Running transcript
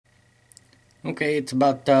Okay, it's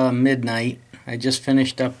about midnight. I just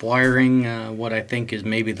finished up wiring what I think is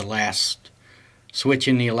maybe the last switch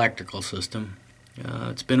in the electrical system.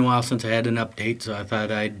 It's been a while since I had an update, so I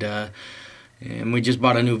thought and we just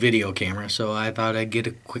bought a new video camera, so I thought I'd get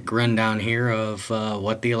a quick rundown here of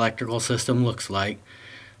what the electrical system looks like.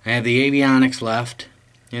 I have the avionics left,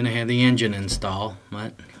 and I have the engine installed,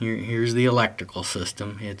 but here's the electrical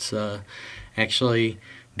system. It's actually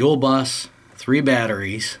dual bus, 3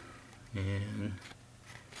 batteries. And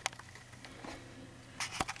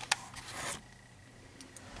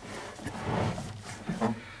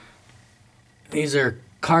these are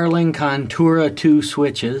Carling Contura 2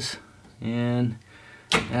 switches, and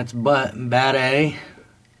that's bat A,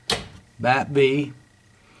 bat B.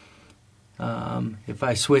 If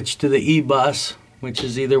I switch to the E bus, which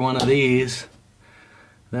is either one of these,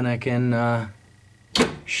 then I can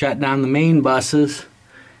shut down the main buses.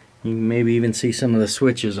 You can maybe even see some of the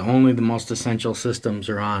switches. Only the most essential systems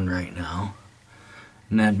are on right now.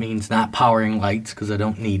 And that means not powering lights because I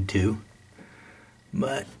don't need to.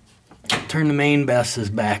 But turn the main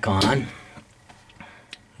buses back on.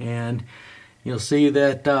 And you'll see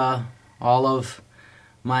that all of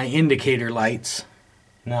my indicator lights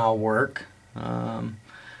now work.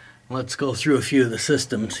 Let's go through a few of the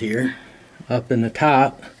systems here. Up in the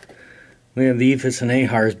top, we have the EFIS and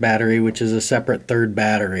AHARS battery, which is a separate third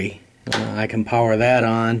battery. I can power that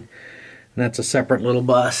on, and that's a separate little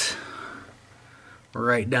bus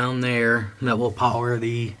right down there that will power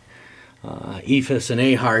the EFIS and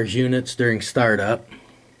AHARS units during startup.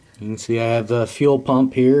 You can see I have the fuel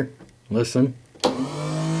pump here. Listen.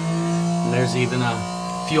 And there's even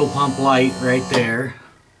a fuel pump light right there.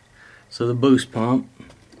 So the boost pump.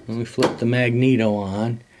 Let me flip the magneto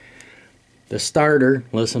on. The starter,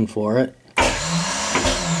 listen for it.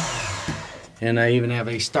 And I even have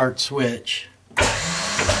a start switch.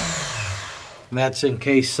 That's in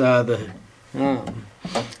case the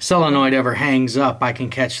solenoid ever hangs up, I can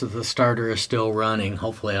catch that the starter is still running.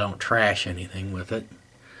 Hopefully I don't trash anything with it.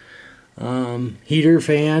 Heater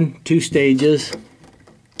fan, 2 stages.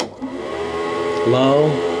 Low,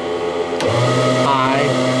 high,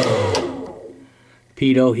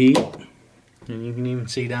 pitot heat. And you can even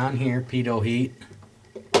see down here, pitot heat.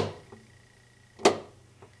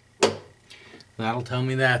 That'll tell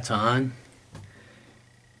me that's on.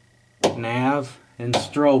 Nav and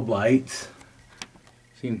strobe lights.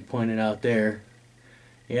 See them pointed out there.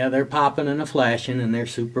 Yeah, they're popping and flashing, and they're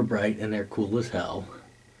super bright, and they're cool as hell.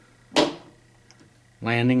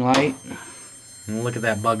 Landing light. And look at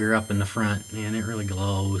that bugger up in the front. Man, it really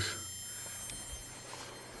glows.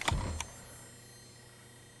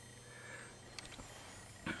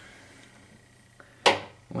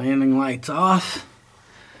 Landing lights off.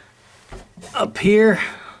 Up here,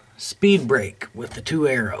 speed brake with the 2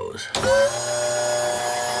 arrows.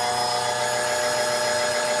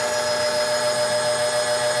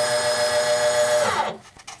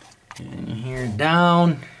 And you hear it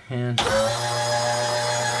down and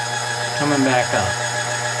coming back up.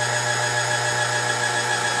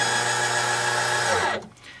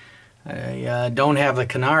 I don't have the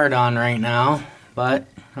canard on right now, but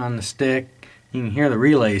on the stick you can hear the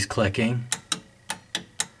relays clicking.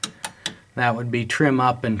 That would be trim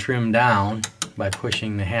up and trim down by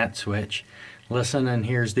pushing the hat switch. Listen, and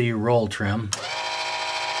here's the roll trim.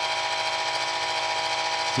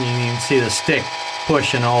 You can even see the stick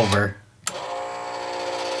pushing over.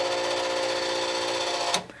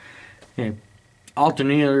 Okay.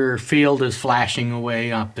 Alternator field is flashing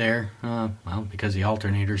away up there. Well, because the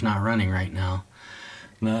alternator's not running right now.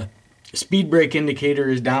 The speed brake indicator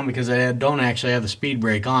is down because I don't actually have the speed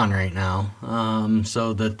brake on right now,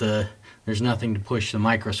 so that there's nothing to push the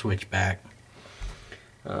micro switch back.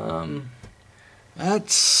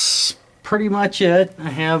 That's pretty much it. I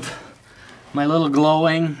have my little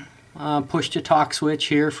glowing push to talk switch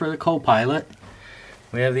here for the co-pilot.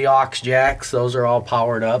 We have the aux jacks. Those are all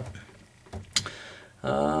powered up.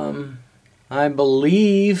 I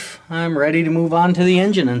believe I'm ready to move on to the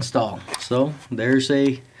engine install. So there's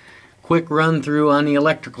a quick run through on the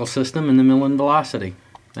electrical system and the Millin Velocity.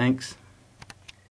 Thanks.